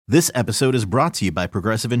This episode is brought to you by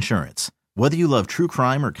Progressive Insurance. Whether you love true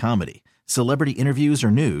crime or comedy, celebrity interviews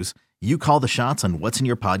or news, you call the shots on what's in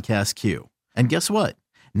your podcast queue. And guess what?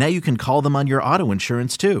 Now you can call them on your auto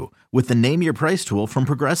insurance too with the Name Your Price tool from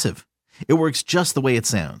Progressive. It works just the way it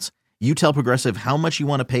sounds. You tell Progressive how much you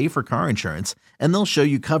want to pay for car insurance, and they'll show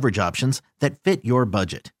you coverage options that fit your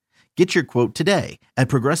budget. Get your quote today at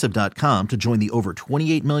Progressive.com to join the over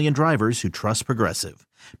 28 million drivers who trust Progressive.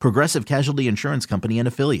 Progressive Casualty Insurance Company and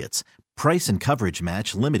Affiliates. Price and coverage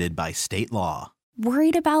match limited by state law.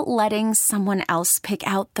 Worried about letting someone else pick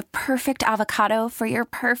out the perfect avocado for your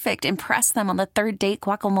perfect impress them on the third date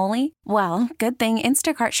guacamole? Well, good thing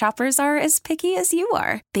Instacart shoppers are as picky as you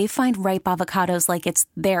are. They find ripe avocados like it's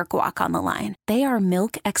their guac on the line. They are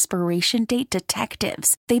milk expiration date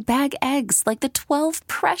detectives. They bag eggs like the 12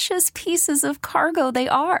 precious pieces of cargo they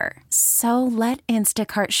are. So let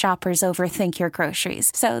Instacart shoppers overthink your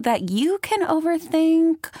groceries so that you can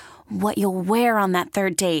overthink what you'll wear on that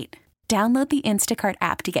third date. Download the Instacart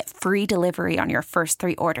app to get free delivery on your first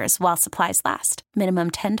 3 orders while supplies last.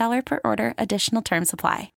 Minimum $10 per order. Additional terms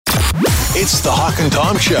apply. It's the Hawk and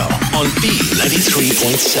Tom Show on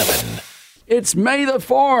B93.7. It's May the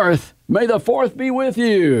 4th. May the 4th be with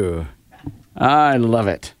you. I love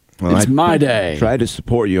it. Well, it's my day. Tried to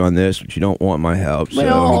support you on this, but you don't want my help. So.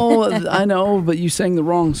 Well, I know, but you sang the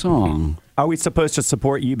wrong song. Are we supposed to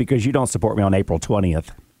support you because you don't support me on April 20th?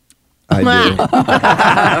 I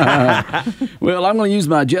do. Well, I'm going to use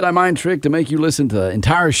my Jedi mind trick to make you listen to the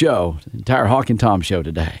entire show, the entire Hawk and Tom show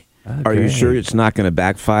today. Okay. Are you sure it's not going to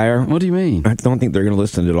backfire? What do you mean? I don't think they're going to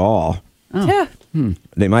listen at all. Oh. Yeah.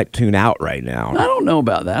 They might tune out right now. I don't know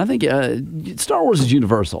about that. I think Star Wars is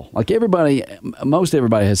universal. Like most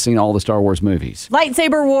everybody has seen all the Star Wars movies.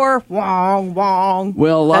 Lightsaber war, wong wong.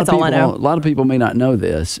 Well, That's all I know. A lot of people may not know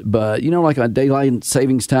this, but you know, like on daylight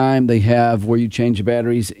savings time, they have where you change the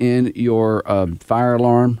batteries in your fire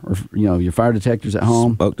alarm or your fire detectors at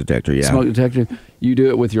home. Smoke detector, yeah. Smoke detector. You do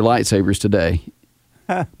it with your lightsabers today.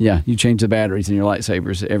 Yeah, you change the batteries in your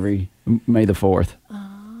lightsabers every May the 4th.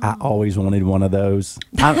 I always wanted one of those.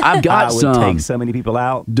 I've got some. I would take so many people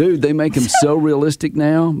out. Dude, they make them so realistic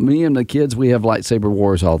now. Me and the kids, we have lightsaber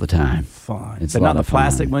wars all the time. Fun. It's but not the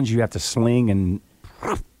plastic ones you have to sling and...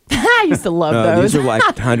 I used to love those. These are like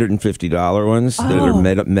 $150 ones that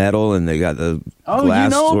are metal, and they got the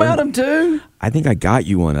glass. You know about them too? I think I got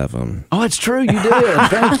you one of them. Oh, it's true. You did.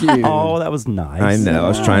 Thank you. Oh, that was nice. I know. I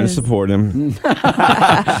was trying to support him.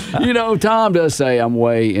 Tom does say I'm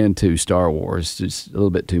way into Star Wars. Just a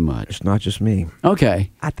little bit too much. It's not just me.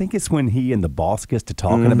 Okay. I think it's when he and the boss gets to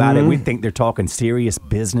talking about it. We think they're talking serious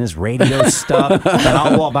business, radio stuff. And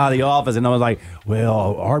I'll walk by the office, and I was like,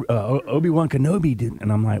 well, Obi-Wan Kenobi did.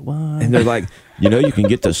 And I'm like, what? And they're like, you can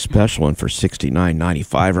get the special one for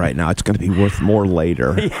 $69.95 right now. It's going to be worth more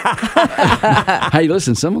later. Hey,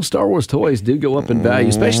 listen, some of Star Wars toys do go up in value,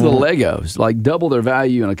 especially the Legos, like double their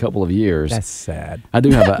value in a couple of years. That's sad. I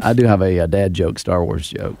do have a dad joke, Star Wars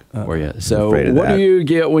joke for you. So, what do you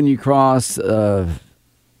get when you cross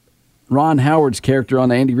Ron Howard's character on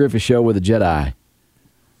the Andy Griffith Show with a Jedi?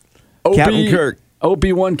 Captain Kirk.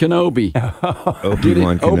 Obi-Wan Kenobi.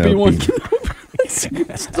 Obi-Wan Kenobi. Obi-Wan Kenobi.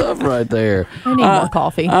 Good stuff right there. I need more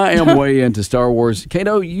coffee. I am way into Star Wars.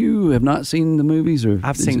 Kato, you have not seen the movies?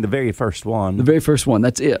 I've seen the very first one. The very first one.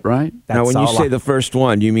 That's it, right? Now, when you say the first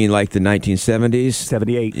one, you mean like the 1970s?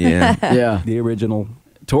 78. Yeah. Yeah. The original.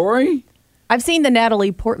 Tori? I've seen the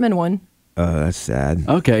Natalie Portman one. That's sad.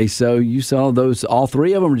 Okay, so you saw those, all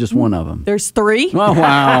 3 of them or just one of them? There's 3. Oh,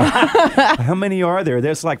 wow. How many are there?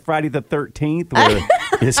 There's like Friday the 13th where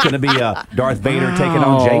it's going to be Darth Vader taking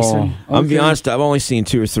on Jason. Okay. I'm going to be honest, I've only seen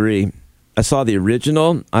 2 or 3. I saw the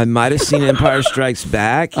original. I might have seen Empire Strikes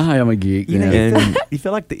Back. I am a geek. You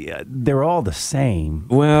feel like they're all the same,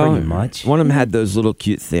 pretty much. One of them had those little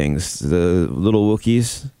cute things, the little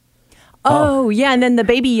Wookiees. Oh, yeah, and then the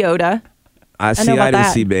Baby Yoda. I didn't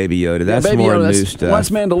see Baby Yoda. That's Baby more Yoda, new stuff.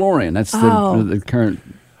 What's Mandalorian? That's the current.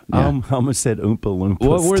 Yeah. I almost said Oompa Loompa.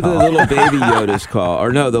 What were the little Baby Yodas called?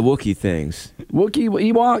 Or no, the Wookiee things. Wookiee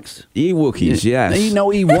Ewoks? Ewokies, yes. No,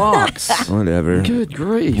 Ewoks. Whatever. Good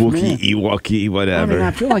grief, Wookiee, man. Ewokee, whatever.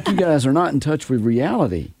 I feel like you guys are not in touch with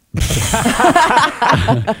reality.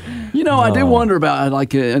 I do wonder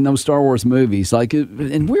about in those Star Wars movies,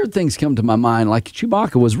 and weird things come to my mind. Like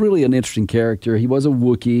Chewbacca was really an interesting character. He was a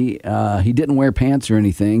Wookiee. He didn't wear pants or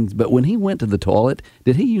anything. But when he went to the toilet,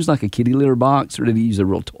 did he use like a kitty litter box or did he use a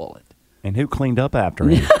real toilet? And who cleaned up after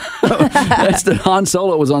him? That's the Han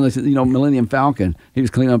Solo was on the Millennium Falcon. He was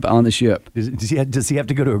cleaning up on the ship. Does he have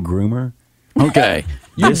to go to a groomer? Okay.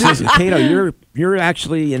 Kato, you're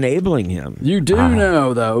actually enabling him. You do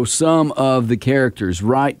know, though, some of the characters,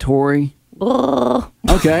 right, Tori?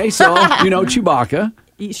 Okay, so you know Chewbacca.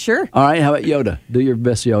 Sure. All right, how about Yoda? Do your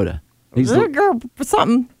best Yoda. He's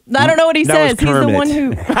Something. I don't know what he That says. was He's the Kermit. one who.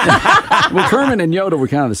 well, Kermit and Yoda were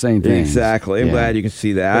kind of the same thing. Exactly. I'm Yeah. glad you can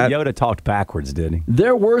see But that. Yoda talked backwards, didn't he?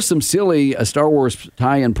 There were some silly Star Wars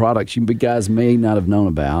tie-in products you guys may not have known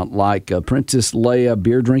about, like a Princess Leia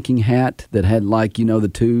beer drinking hat that had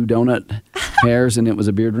the two donut hairs, and it was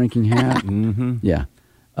a beer drinking hat. Mm-hmm. Yeah,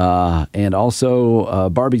 and also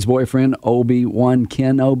Barbie's boyfriend Obi-Wan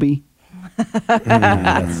Kenobi.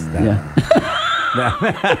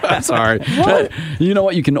 Yeah. Sorry. You know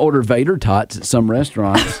what? You can order Vader tots at some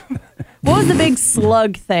restaurants. What was the big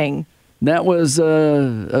slug thing? That was a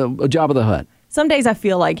Jabba the Hutt. Some days I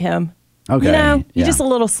feel like him. Okay. You know, Yeah. you're just a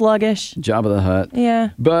little sluggish. Jabba the Hutt. Yeah.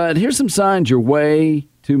 But here's some signs you're way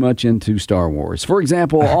too much into Star Wars. For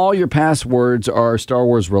example, all your passwords are Star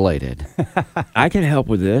Wars related. I can help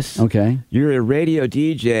with this. Okay. You're a radio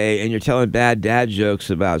DJ and you're telling bad dad jokes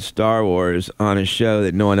about Star Wars on a show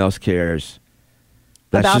that no one else cares.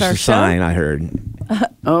 That's About just our a show? sign I heard.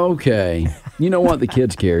 Okay. You know what? The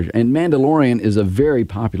kids care. And Mandalorian is a very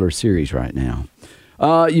popular series right now.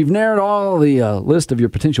 You've narrowed all the list of your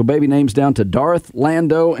potential baby names down to Darth,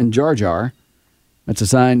 Lando, and Jar Jar. That's a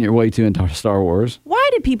sign you're way too into Star Wars. Why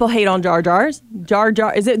did people hate on Jar Jar's? Jar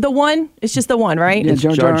Jar, is it the one? It's just the one, right? Yeah,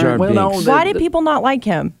 Jar Jar. Jar Jar Well, no, Binks. Why did people not like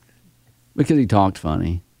him? Because he talked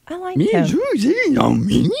funny. I like him.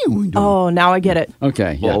 Oh, now I get it.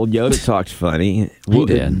 Okay. Yeah. Well, Yoda talked funny. He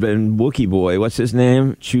did. And Wookiee boy, what's his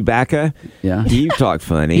name? Chewbacca? Yeah. He talked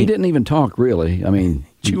funny. He didn't even talk, really. I mean,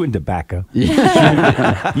 Chewing tobacco. You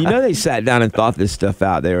know, they sat down and thought this stuff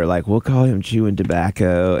out. They were like, we'll call him Chewing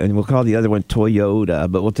Tobacco, and we'll call the other one Toyota,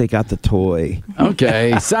 but we'll take out the toy.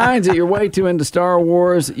 okay. Signs that you're way too into Star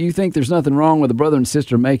Wars. You think there's nothing wrong with a brother and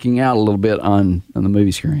sister making out a little bit on the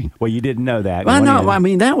movie screen. Well, you didn't know that. Well, You no, wanted- I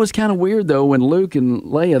mean, that was kind of weird, though, when Luke and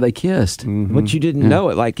Leia, they kissed. But you didn't know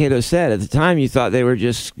it. Like Kato said, at the time you thought they were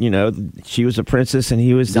just, she was a princess and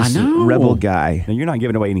he was this I know. rebel guy. Now, you're not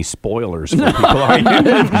giving away any spoilers for people, are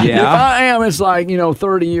you? If Yeah. I am, it's like,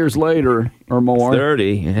 30 years later or more.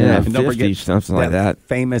 30, And 50, don't forget something like that.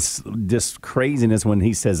 Famous just craziness when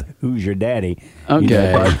he says, "Who's your daddy?" Okay. You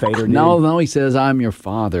know, Darth Vader did. No, he says, I'm your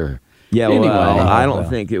father. Yeah, Anyway. well, I don't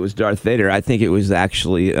think it was Darth Vader. I think it was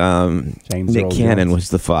actually James Nick Earl Cannon Jones. was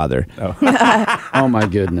the father. Oh, my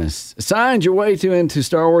goodness. Signs you're way too into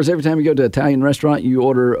Star Wars. Every time you go to an Italian restaurant, you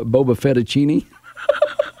order Boba Fettuccine.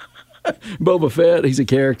 Boba Fett, he's a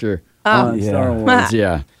character on yeah. Star Wars.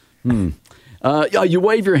 Yeah. You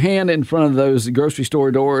wave your hand in front of those grocery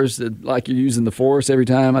store doors like you're using the Force every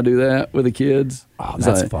time I do that with the kids. Oh, It's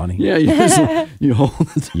that's like- funny. Yeah, you hold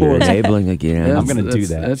the You're door. enabling again. I'm gonna do That's-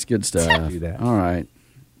 that. That's good stuff. Do that. All right.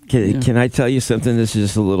 Can I tell you something? This is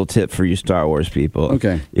just a little tip for you Star Wars people.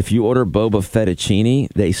 Okay. If you order Boba Fettuccine,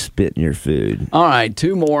 they spit in your food. All right,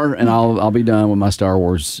 two more, and I'll be done with my Star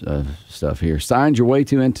Wars stuff here. Signs you're way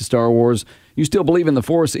too into Star Wars. You still believe in the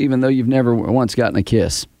Force, even though you've never once gotten a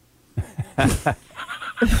kiss.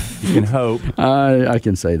 You can hope. I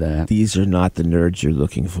can say that. These are not the nerds you're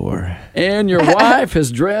looking for. And your wife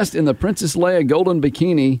has dressed in the Princess Leia golden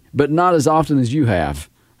bikini, but not as often as you have.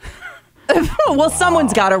 Well,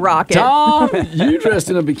 someone's got to rock it. Tom, you dressed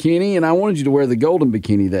in a bikini, and I wanted you to wear the golden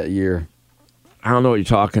bikini that year. I don't know what you're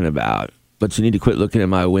talking about, but you need to quit looking at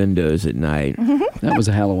my windows at night. That was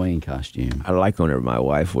a Halloween costume. I like whenever my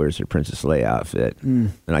wife wears her Princess Leia outfit,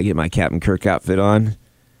 and I get my Captain Kirk outfit on.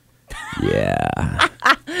 Yeah.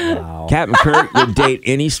 Wow. Captain Kirk would date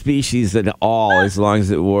any species at all as long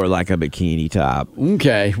as it wore like a bikini top.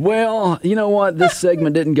 Okay, well, you know what? This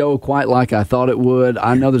segment didn't go quite like I thought it would.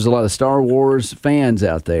 I know there's a lot of Star Wars fans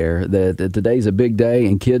out there that today's a big day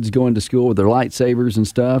and kids going to school with their lightsabers and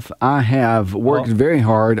stuff. I have worked very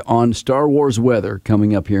hard on Star Wars weather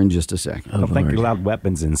coming up here in just a second. I don't think you're allowed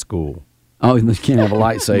weapons in school. Oh, you can't have a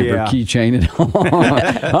lightsaber Yeah. keychain it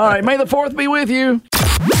on. All right, may the 4th be with you.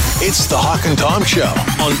 It's the Hawk and Tom Show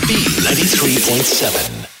on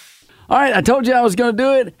B93.7. All right, I told you I was going to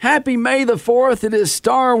do it. Happy May the 4th. It is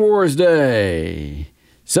Star Wars Day.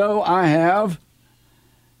 So I have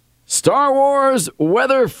Star Wars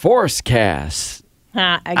Weather Forecast.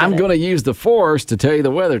 I'm going to use the Force to tell you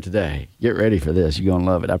the weather today. Get ready for this. You're going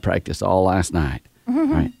to love it. I practiced all last night. All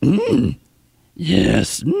right.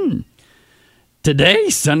 Yes. Today,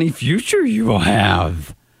 sunny future you will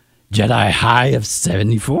have. Jedi high of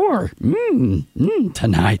 74.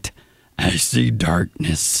 Tonight, I see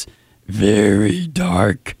darkness. Very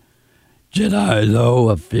dark. Jedi low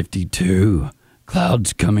of 52.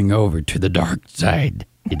 Clouds coming over to the dark side.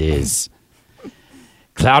 It is.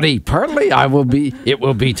 Cloudy, partly it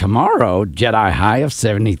will be tomorrow, Jedi high of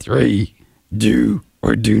 73. Do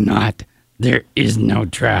or do not. There is no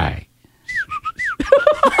try.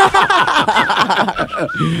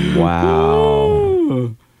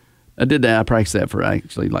 Wow. I did that. I practiced that for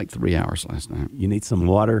actually like 3 hours last night. You need some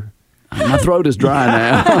water? My throat is dry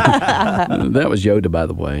now. That was Yoda, by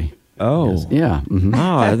the way. Oh. Yeah. Mm-hmm.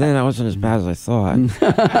 Oh, then that wasn't as bad as I thought.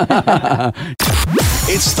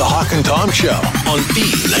 It's the Hawk and Tom Show on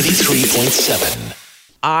B93.7.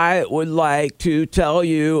 I would like to tell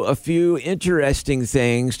you a few interesting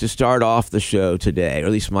things to start off the show today, or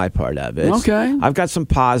at least my part of it. Okay. I've got some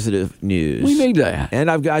positive news. We need that.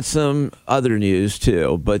 And I've got some other news,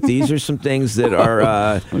 too. But these are some things that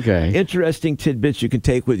are Okay. interesting tidbits you can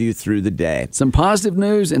take with you through the day. Some positive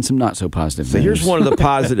news and some not so positive So news. here's one of the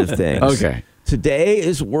positive things. Okay. Today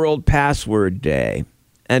is World Password Day.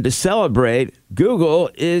 And to celebrate,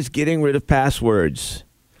 Google is getting rid of passwords.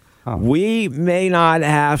 Oh. We may not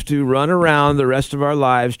have to run around the rest of our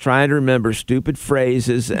lives trying to remember stupid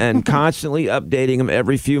phrases and constantly updating them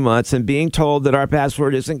every few months and being told that our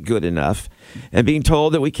password isn't good enough and being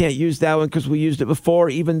told that we can't use that one because we used it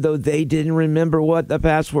before, even though they didn't remember what the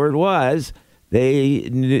password was.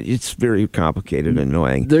 It's very complicated and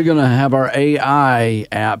annoying. They're going to have our AI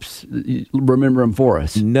apps remember them for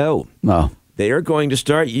us. No. No. They are going to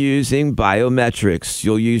start using biometrics.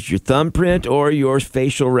 You'll use your thumbprint or your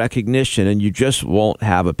facial recognition, and you just won't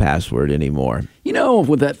have a password anymore. You know,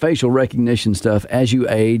 with that facial recognition stuff, as you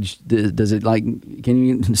age, does it can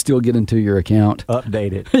you still get into your account?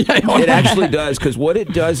 Update it. It actually does, because what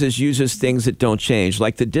it does is uses things that don't change,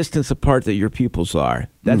 like the distance apart that your pupils are.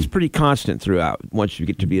 That's pretty constant throughout once you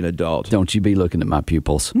get to be an adult. Don't you be looking at my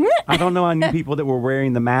pupils. I don't know. I knew people that were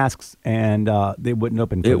wearing the masks and they wouldn't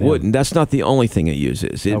open. It wouldn't. That's not the only thing it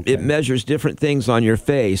uses. It measures different things on your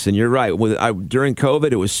face, and you're right. During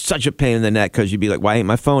COVID, it was such a pain in the neck because you'd be like, "Why ain't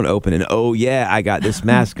my phone open?" And oh yeah, I got this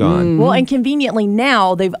mask on. Well, and conveniently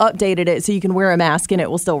now they've updated it so you can wear a mask and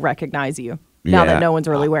it will still recognize you. Now that no one's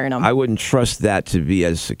really wearing them. I wouldn't trust that to be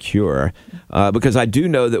as secure because I do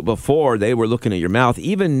know that before they were looking at your mouth.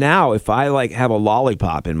 Even now, if I have a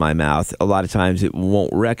lollipop in my mouth, a lot of times it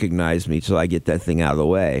won't recognize me till I get that thing out of the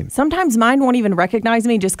way. Sometimes mine won't even recognize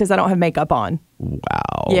me just because I don't have makeup on.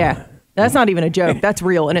 Wow. Yeah. That's not even a joke. That's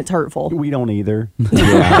real and it's hurtful. We don't either.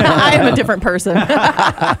 I am a different person.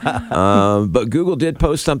 But Google did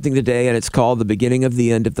post something today, and it's called the beginning of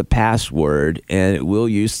the end of the password, and it will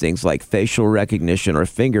use things like facial recognition or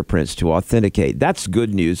fingerprints to authenticate. That's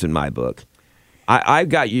good news in my book. I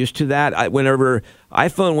got used to that. Whenever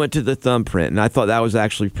iPhone went to the thumbprint, and I thought that was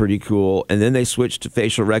actually pretty cool, and then they switched to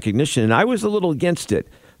facial recognition, and I was a little against it,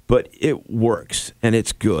 but it works, and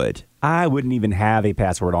it's good. I wouldn't even have a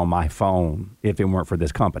password on my phone if it weren't for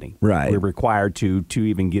this company. Right. We're required to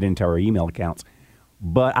even get into our email accounts.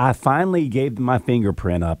 But I finally gave my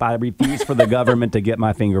fingerprint up. I refused for the government to get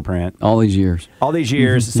my fingerprint. All these years. All these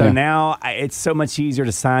years. So Yeah. now it's so much easier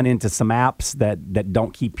to sign into some apps that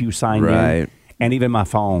don't keep you signed in. Right. And even my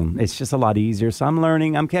phone. It's just a lot easier. So I'm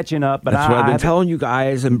learning. I'm catching up. But That's what I've been I telling you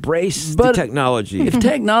guys. Embrace the But technology. If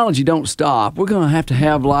technology don't stop, we're going to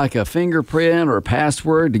have like a fingerprint or a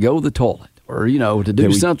password to go to the toilet or, to do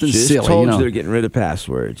We something just silly. told you they're getting rid of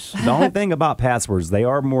passwords. The only thing about passwords, they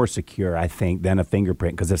are more secure, I think, than a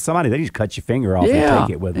fingerprint. Because if they just cut your finger off and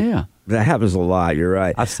take it with them. Yeah. That happens a lot. You're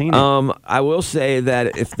right. I've seen it. I will say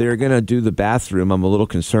that if they're going to do the bathroom, I'm a little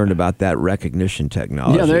concerned about that recognition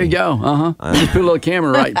technology. Yeah, there you go. Just put a little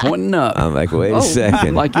camera right pointing up. I'm like, wait a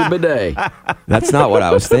second. Like your bidet. That's not what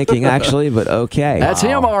I was thinking, actually, but okay. That's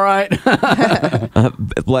him, all right.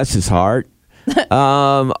 Bless his heart.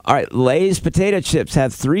 All right, Lay's potato chips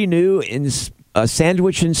have 3 new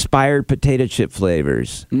sandwich-inspired potato chip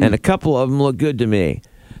flavors, and a couple of them look good to me.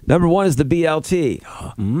 Number 1 is the BLT.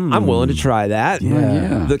 I'm willing to try that.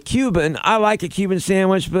 Yeah. The Cuban, I like a Cuban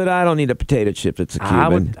sandwich, but I don't need a potato chip that's a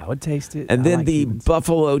Cuban. I would taste it. And I then like the Cubans.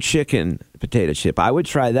 buffalo chicken potato chip. I would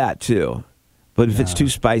try that too. But if it's too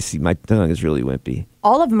spicy, my tongue is really wimpy.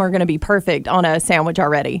 All of them are going to be perfect on a sandwich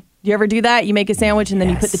already. Do you ever do that? You make a sandwich and then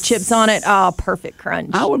you put the chips on it. Oh, perfect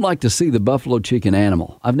crunch. I would like to see the buffalo chicken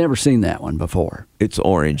animal. I've never seen that one before. It's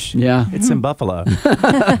orange. Yeah. It's in Buffalo.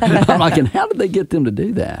 I'm like, and how did they get them to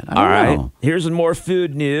do that? I All don't right. know. Here's some more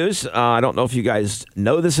food news. I don't know if you guys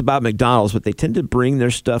know this about McDonald's, but they tend to bring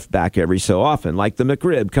their stuff back every so often. Like the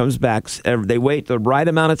McRib comes back. They wait the right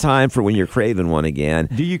amount of time for when you're craving one again.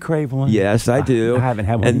 Do you crave one? Yes, I do. I haven't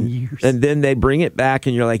had one in years. And then they bring it back,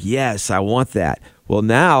 and you're like, yes, I want that. Well,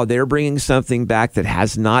 now they're bringing something back that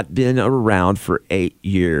has not been around for 8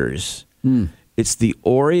 years. It's the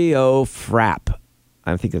Oreo Frap.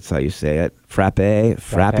 I think that's how you say it. Frappe.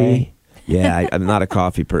 Yeah, I'm not a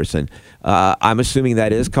coffee person. I'm assuming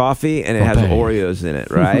that is coffee, and it has Oreos in it,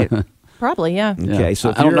 right? Probably, yeah. Okay, so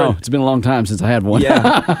if I don't you're- know. It's been a long time since I had one.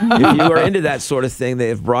 Yeah, if you are into that sort of thing, they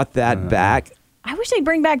have brought that back. I wish they'd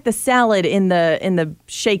bring back the salad in the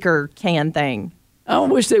shaker can thing. I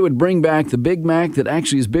wish they would bring back the Big Mac that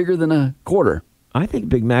actually is bigger than a quarter. I think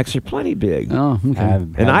Big Macs are plenty big. Oh, okay.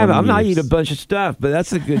 And I'm not eating a bunch of stuff, but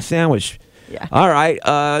that's a good sandwich. Yeah. All right.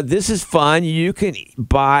 This is fun. You can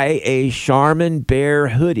buy a Charmin Bear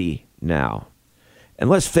hoodie now. And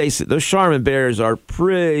let's face it, those Charmin Bears are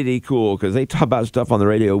pretty cool because they talk about stuff on the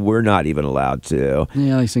radio we're not even allowed to.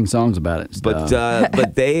 Yeah, they sing songs about it. And But stuff.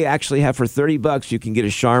 but they actually have for $30 you can get a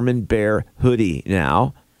Charmin Bear hoodie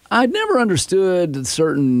now. I never understood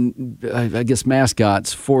certain, I guess,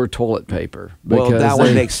 mascots for toilet paper. Well, because that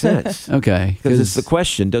one makes sense. Okay. Because it's the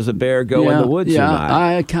question, does a bear go in the woods yeah, or not?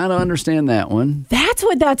 I kind of understand that one. That's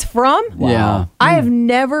what that's from? Yeah. I have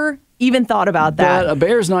never even thought about that. But a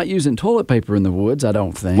bear's not using toilet paper in the woods, I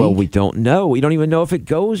don't think. Well, we don't know. We don't even know if it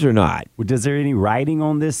goes or not. Is there any writing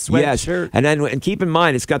on this sweatshirt? Yes, and keep in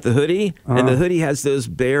mind, it's got the hoodie, and the hoodie has those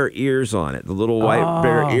bear ears on it, the little white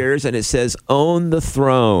bear ears, and it says "Own the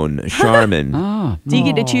Throne, Charmin." Do you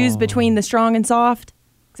get to choose between the strong and soft?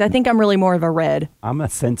 Because I think I'm really more of a red. I'm a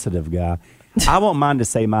sensitive guy. I won't mind to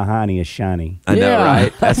say my hiney is shiny. I know, Yeah.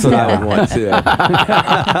 right? That's what I would want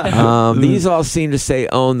too. These all seem to say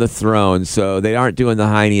 "Own the Throne," so they aren't doing the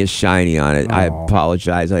Heine is shiny on it. I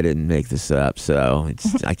apologize, I didn't make this up, so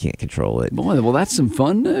I can't control it. Boy, well, that's some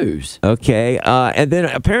fun news. Okay, and then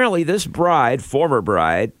apparently this former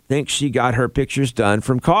bride, thinks she got her pictures done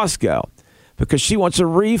from Costco because she wants a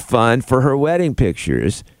refund for her wedding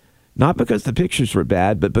pictures, not because the pictures were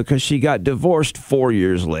bad, but because she got divorced 4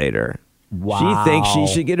 years later. Wow. She thinks she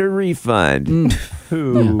should get a refund.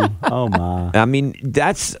 Ooh. Oh, my. I mean,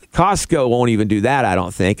 Costco won't even do that, I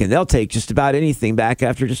don't think, and they'll take just about anything back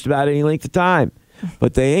after just about any length of time.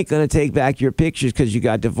 But they ain't going to take back your pictures because you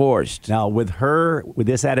got divorced. Now, with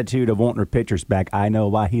this attitude of wanting her pictures back, I know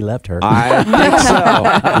why he left her. I think so.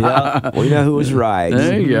 Yeah. We know who was right.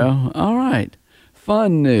 There you go. All right.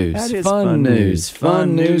 Fun news. That is fun news.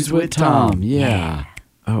 Fun news with Tom. Yeah.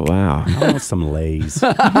 Oh, wow. I want some Lays. It's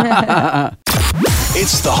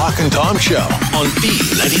the Hawk and Tom Show on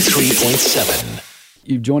B93.7.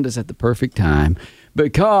 You've joined us at the perfect time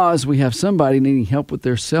because we have somebody needing help with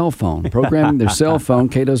their cell phone, programming their cell phone.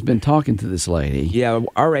 Cato's been talking to this lady. Yeah,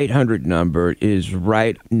 our 800 number is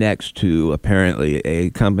right next to, apparently, a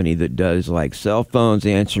company that does like cell phones,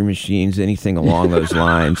 answering machines, anything along those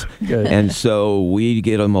lines. Good. And so we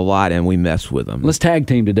get them a lot and we mess with them. Let's tag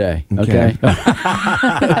team today, okay? All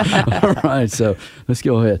right, so let's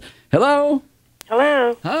go ahead. Hello?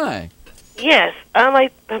 Hello. Hi. Yes.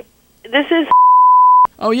 This is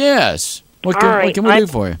Oh, yes. What All can right, we do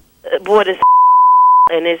for you? what is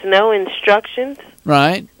and there's no instructions.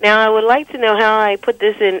 Right. Now I would like to know how I put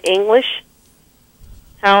this in English.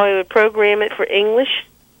 How I would program it for English.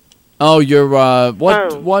 Oh, your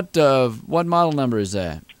what model number is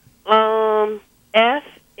that?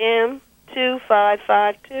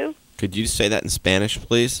 SM2552. Could you say that in Spanish,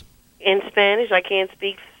 please? In Spanish, I can't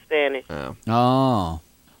speak Spanish. Oh.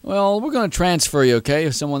 Well, we're going to transfer you, okay,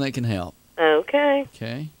 to someone that can help. Okay.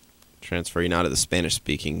 Okay. Transfer you now to the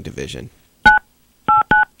Spanish-speaking division.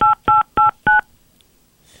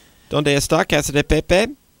 ¿Dónde está casa de Pepe?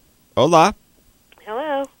 Hola.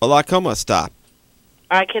 Hello. Hola, ¿cómo está?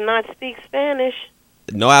 I cannot speak Spanish.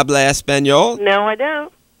 No habla español? No, I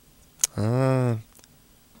don't.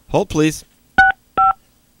 Hold, please.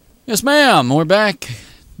 Yes, ma'am. We're back.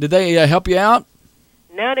 Did they help you out?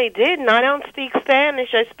 No, they didn't. I don't speak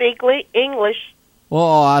Spanish. I speak English.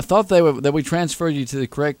 Well, I thought that we transferred you to the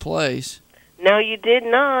correct place. No, you did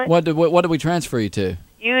not. What did we transfer you to?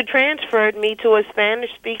 You transferred me to a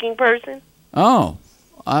Spanish-speaking person. Oh,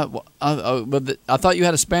 I thought you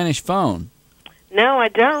had a Spanish phone. No, I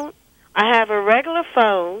don't. I have a regular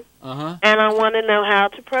phone, and I want to know how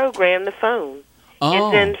to program the phone. Oh.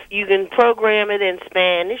 And then you can program it in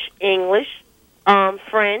Spanish, English,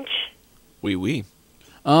 French. Oui, oui.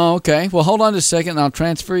 Oh, okay. Well, hold on just a second, and I'll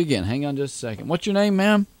transfer you again. Hang on just a second. What's your name,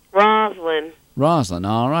 ma'am? Rosalind. Rosalind.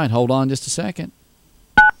 All right. Hold on just a second.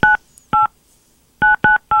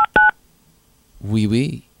 Oui,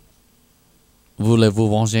 oui.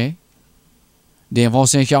 Voulez-vous manger? Des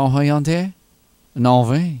informations orientées? Non,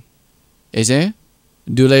 oui. Is it?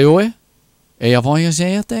 Do they owe? Et avant you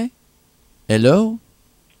say it? Hello?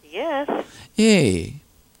 Yes. Hey.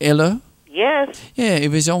 Hello? Yes. Yeah,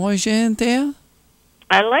 if it's always in there?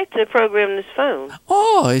 I'd like to program this phone.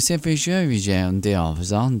 Oh, c'est fait en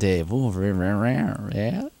faisant des voix.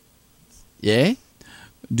 Yeah?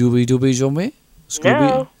 Doobie zombie?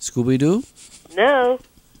 No. Scooby Doo? No.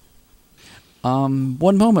 1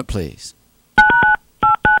 moment, please.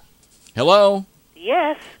 Hello?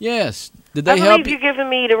 Yes. Yes. Did they I help believe you? you're giving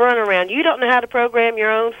me the runaround. You don't know how to program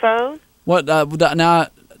your own phone? What? Now,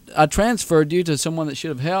 I transferred you to someone that should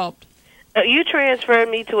have helped. You transferred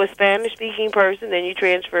me to a Spanish-speaking person, then you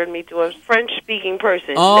transferred me to a French-speaking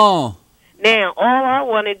person. Oh. Now, all I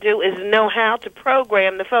want to do is know how to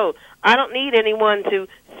program the phone. I don't need anyone to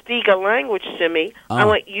speak a language to me. I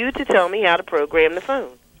want you to tell me how to program the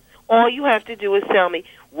phone. All you have to do is tell me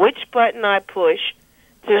which button I push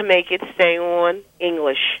to make it stay on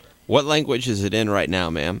English. What language is it in right now,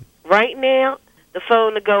 ma'am? Right now, the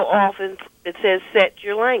phone will go off and it says set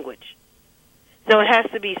your language. So it has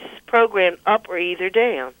to be programmed up or either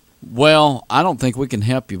down. Well, I don't think we can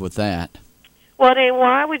help you with that. Well, then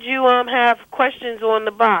why would you have questions on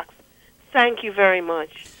the box? Thank you very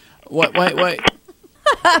much. Wait.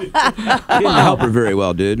 You didn't help her very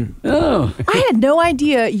well, dude. Oh, I had no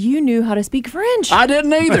idea you knew how to speak French. I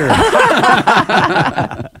didn't either.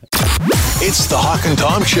 It's the Hawk and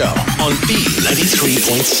Tom Show on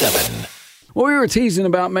B93.7. Well, we were teasing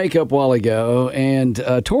about makeup a while ago, and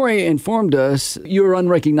Tori informed us you were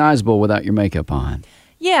unrecognizable without your makeup on.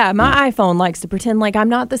 Yeah, my iPhone likes to pretend like I'm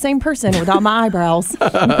not the same person without my eyebrows.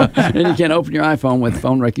 And you can't open your iPhone with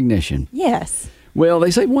phone recognition. Yes. Well,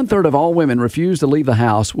 they say 1/3 of all women refuse to leave the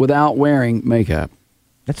house without wearing makeup.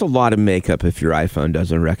 That's a lot of makeup if your iPhone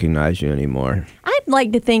doesn't recognize you anymore. I'd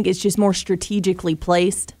like to think it's just more strategically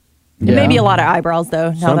placed. Yeah. Maybe a lot of eyebrows,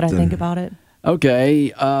 though, now that I Something. think about it.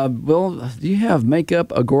 Okay. Well, do you have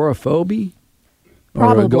makeup agoraphobia?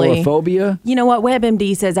 Probably. Or agoraphobia? You know what?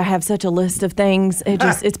 WebMD says I have such a list of things.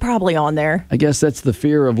 It's probably on there. I guess that's the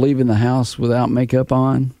fear of leaving the house without makeup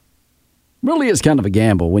on. Really is kind of a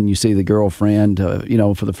gamble when you see the girlfriend,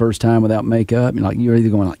 for the first time without makeup. You're either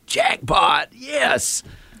going like, jackpot, yes.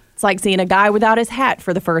 It's like seeing a guy without his hat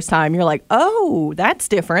for the first time. You're like, oh, that's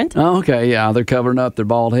different. Oh, okay, yeah. They're covering up their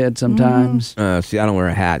bald head sometimes. See, I don't wear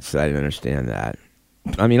a hat, so I didn't understand that.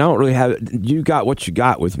 I mean, I don't really have. You got what you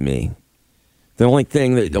got with me. The only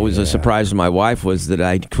thing that was a surprise to my wife was that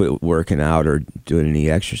I quit working out or doing any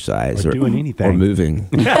exercise Or doing anything. or moving.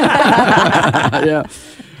 Yeah.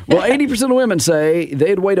 Well, 80% of women say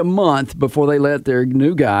they'd wait a month before they let their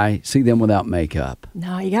new guy see them without makeup.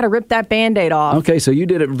 No, you got to rip that Band-Aid off. Okay, so you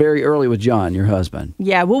did it very early with John, your husband.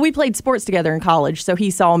 Yeah, well, we played sports together in college, so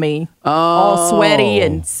he saw me all sweaty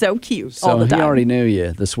and so cute So all the time. he already knew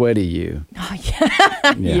you, the sweaty you. Oh,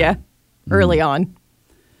 yeah. Yeah, early on.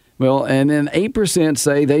 Well, and then 8%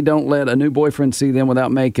 say they don't let a new boyfriend see them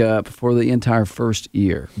without makeup for the entire first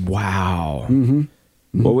year. Wow. Mm-hmm.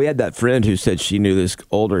 Well, we had that friend who said she knew this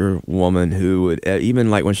older woman who would,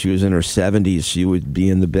 even like when she was in her 70s, she would be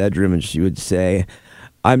in the bedroom and she would say,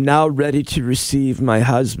 I'm now ready to receive my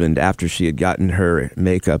husband after she had gotten her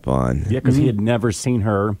makeup on. Yeah, because he had never seen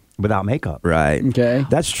her without makeup. Right. Okay.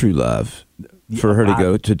 That's true love for her to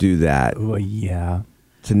go to do that. Well, yeah.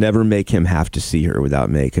 To never make him have to see her without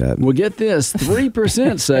makeup. Well, get this.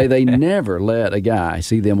 3% say they never let a guy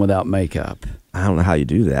see them without makeup. I don't know how you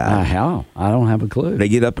do that. How? I don't have a clue. They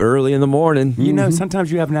get up early in the morning. You know, sometimes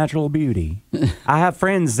you have natural beauty. I have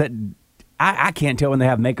friends that I can't tell when they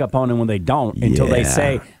have makeup on and when they don't until they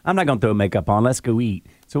say, I'm not going to throw makeup on. Let's go eat.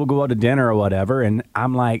 So we'll go out to dinner or whatever. And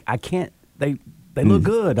I'm like, I can't. They look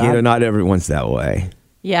good. Not everyone's that way.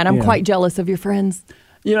 Yeah, and I'm quite jealous of your friends.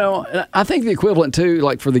 You know, I think the equivalent too,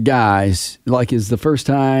 like for the guys, like is the first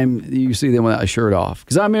time you see them without a shirt off.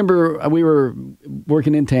 Because I remember we were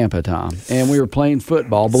working in Tampa, Tom, and we were playing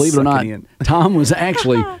football. Believe it or not, Tom was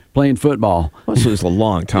actually playing football. Well, this was a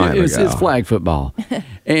long time ago. It's flag football.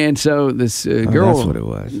 And so this girl, that's what it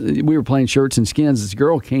was. We were playing shirts and skins. This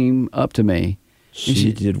girl came up to me.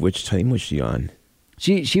 She did. Which team was she on?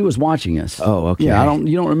 She was watching us. Oh, okay. Yeah,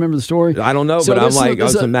 you don't remember the story? I don't know, So but this I is-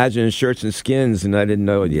 was imagining shirts and skins, and I didn't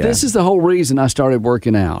know it yet. This is the whole reason I started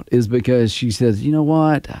working out is because she says, you know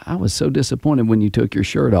what? I was so disappointed when you took your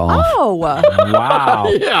shirt off. Oh, Wow.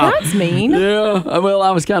 Yeah. that's mean. Yeah. Well, I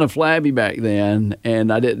was kind of flabby back then,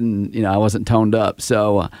 and I didn't, I wasn't toned up.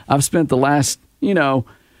 So I've spent the last,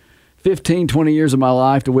 15, 20 years of my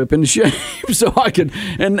life to whip into shape so I could,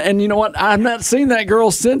 and you know what? I've not seen that girl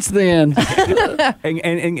since then.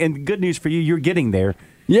 and good news for you, you're getting there.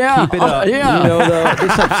 Yeah. Keep it up. Yeah. though,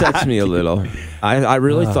 this upsets me a little. I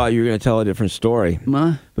really thought you were going to tell a different story.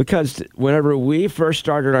 Because whenever we first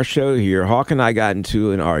started our show here, Hawk and I got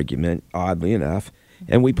into an argument, oddly enough,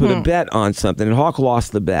 And we put a bet on something, and Hawk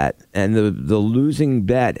lost the bet. And the losing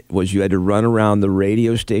bet was you had to run around the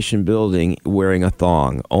radio station building wearing a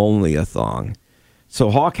thong, only a thong. So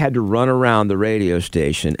Hawk had to run around the radio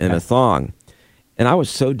station in a thong. And I was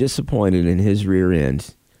so disappointed in his rear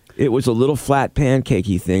end. It was a little flat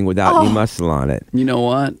pancakey thing without any muscle on it. You know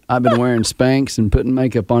what? I've been wearing Spanx and putting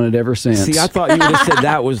makeup on it ever since. See, I thought you would have said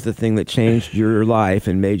that was the thing that changed your life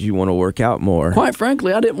and made you want to work out more. Quite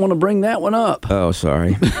frankly, I didn't want to bring that one up. Oh,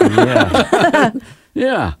 sorry.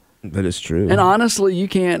 Yeah. That is true. And honestly, you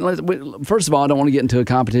can't. First of all, I don't want to get into a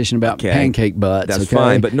competition about pancake butts. That's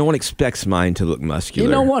fine, but no one expects mine to look muscular.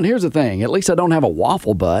 You know what? Here's the thing. At least I don't have a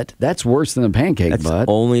waffle butt. That's worse than a pancake butt.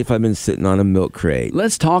 Only if I've been sitting on a milk crate.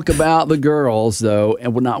 Let's talk about the girls, though,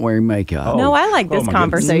 and we're not wearing makeup. No, I like this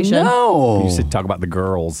conversation. No. You should talk about the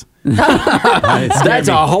girls. That's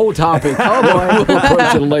a whole topic. Oh, we'll approach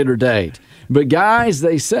at a later date. But guys,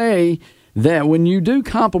 they say that when you do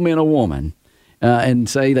compliment a woman, and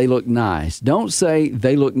say they look nice. Don't say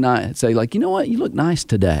they look nice. Say like, you know what? You look nice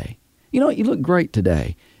today. You know what? You look great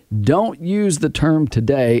today. Don't use the term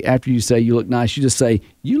today after you say you look nice. You just say,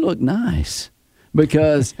 you look nice.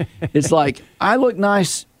 Because it's like, I look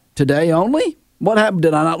nice today only? What happened?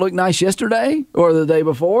 Did I not look nice yesterday or the day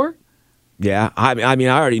before? Yeah, I mean,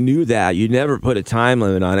 I already knew that. You never put a time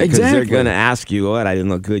limit on it because they're going to ask you, what, I didn't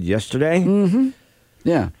look good yesterday? Mm-hmm.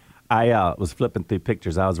 Yeah. I was flipping through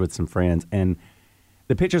pictures. I was with some friends, and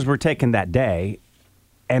the pictures were taken that day,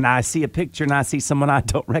 and I see a picture, and I see someone I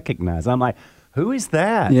don't recognize. I'm like, who is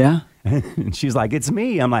that? Yeah. And she's like, it's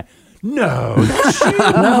me. I'm like, no, that's you.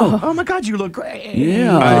 No. Oh, my God, you look great.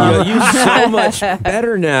 Yeah. You're so much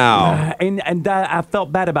better now. And I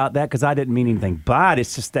felt bad about that because I didn't mean anything, but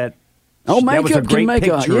it's just that. Oh, that was a makeup great can make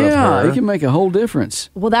picture of it her. can make a whole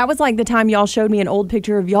difference. Well, that was like the time y'all showed me an old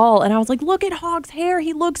picture of y'all, and I was like, look at Hog's hair.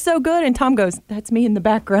 He looks so good. And Tom goes, that's me in the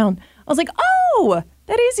background. I was like, oh,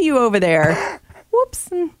 that is you over there.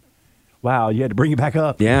 Whoops. Wow, you had to bring it back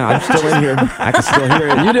up. Yeah, I'm still in here. I can still hear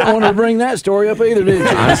it. You didn't want to bring that story up either, did you?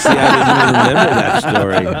 Honestly, I didn't even remember that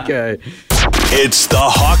story. Okay. It's the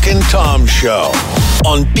Hawk and Tom Show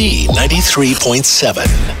on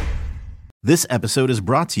B93.7. This episode is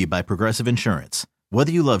brought to you by Progressive Insurance.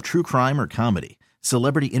 Whether you love true crime or comedy,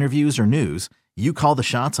 celebrity interviews or news, you call the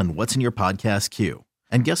shots on what's in your podcast queue.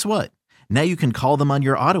 And guess what? Now you can call them on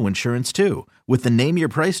your auto insurance too with the Name Your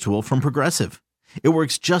Price tool from Progressive. It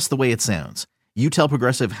works just the way it sounds. You tell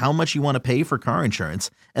Progressive how much you want to pay for car insurance,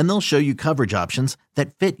 and they'll show you coverage options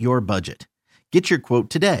that fit your budget. Get your quote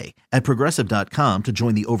today at Progressive.com to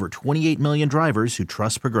join the over 28 million drivers who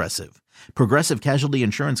trust Progressive. Progressive Casualty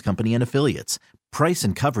Insurance Company and Affiliates. Price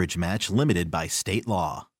and coverage match limited by state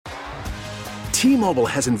law. T-Mobile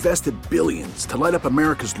has invested billions to light up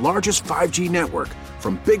America's largest 5G network,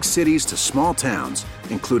 from big cities to small towns,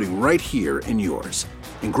 including right here in yours.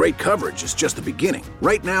 And great coverage is just the beginning.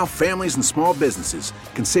 Right now, families and small businesses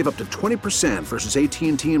can save up to 20% versus AT&T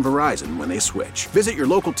and Verizon when they switch. Visit your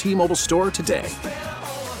local T-Mobile store today.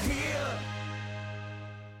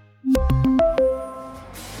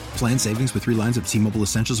 Plan savings with 3 lines of T-Mobile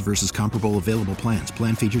Essentials versus comparable available plans.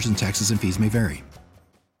 Plan features and taxes and fees may vary.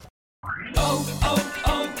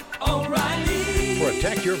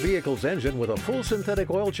 Protect your vehicle's engine with a full synthetic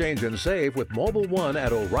oil change and save with Mobil 1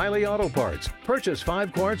 at O'Reilly Auto Parts. Purchase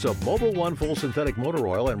 5 quarts of Mobil 1 full synthetic motor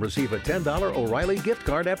oil and receive a $10 O'Reilly gift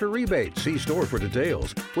card after rebate. See store for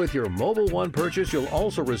details. With your Mobil 1 purchase, you'll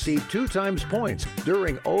also receive 2 times points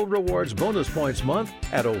during O Rewards Bonus Points Month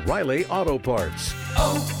at O'Reilly Auto Parts.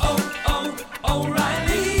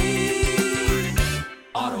 O'Reilly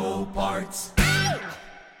Auto Parts.